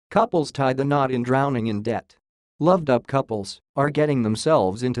Couples tie the knot in drowning in debt. Loved-up couples are getting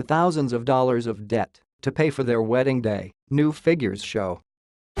themselves into thousands of dollars of debt to pay for their wedding day, new figures show.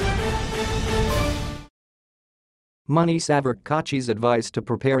 MoneysaverHQ Kochie's advice to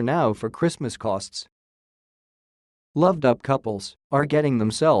prepare now for Christmas costs. Loved-up couples are getting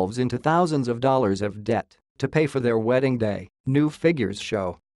themselves into thousands of dollars of debt to pay for their wedding day, new figures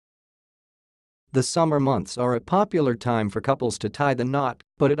show. The summer months are a popular time for couples to tie the knot,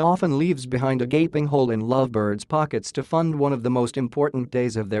 but it often leaves behind a gaping hole in lovebirds' pockets to fund one of the most important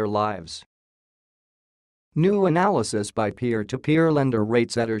days of their lives. New analysis by peer-to-peer lender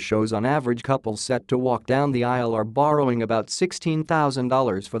RateSetter shows on average couples set to walk down the aisle are borrowing about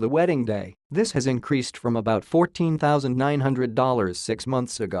 $16,000 for the wedding day. This has increased from about $14,900 6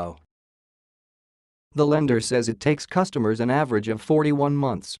 months ago. The lender says it takes customers an average of 41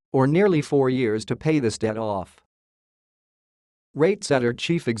 months, or nearly 4 years, to pay this debt off. RateSetter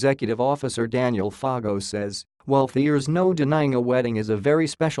Chief Executive Officer Daniel Fago says, "While there's no denying a wedding is a very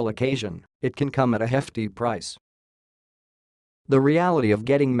special occasion, it can come at a hefty price. The reality of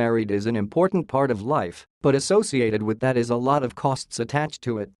getting married is an important part of life, but associated with that is a lot of costs attached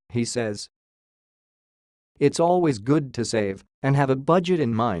to it," he says. "It's always good to save and have a budget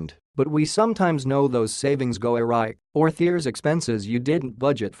in mind, but we sometimes know those savings go awry, or there's expenses you didn't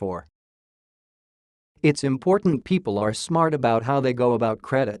budget for. It's important people are smart about how they go about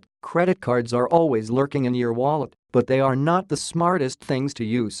credit. Credit cards are always lurking in your wallet, but they are not the smartest things to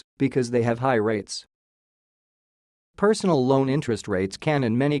use because they have high rates. Personal loan interest rates can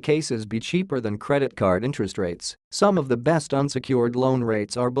in many cases be cheaper than credit card interest rates. Some of the best unsecured loan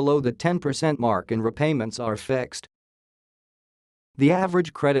rates are below the 10% mark and repayments are fixed. The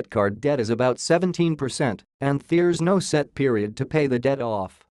average credit card debt is about 17%, and there's no set period to pay the debt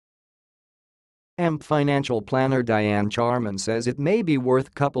off." Financial planner Diane Charman says it may be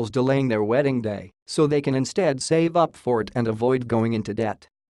worth couples delaying their wedding day so they can instead save up for it and avoid going into debt.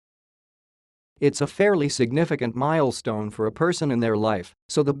 "It's a fairly significant milestone for a person in their life,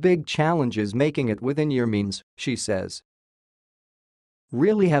 so the big challenge is making it within your means," she says.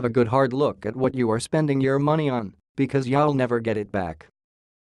 "Really have a good hard look at what you are spending your money on, because you'll never get it back."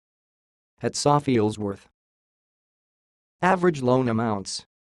 At Sophie Ellsworth. Average loan amounts.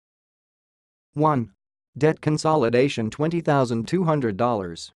 1. Debt consolidation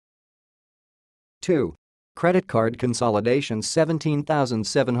 $20,200. 2. Credit card consolidation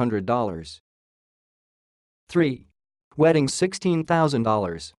 $17,700. 3. Wedding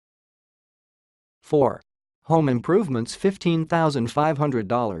 $16,000. 4. Home improvements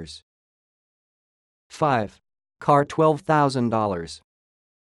 $15,500. 5. Car $12,000.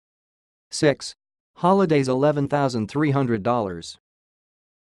 6. Holidays $11,300.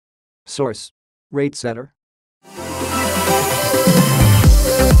 Source: RateSetter.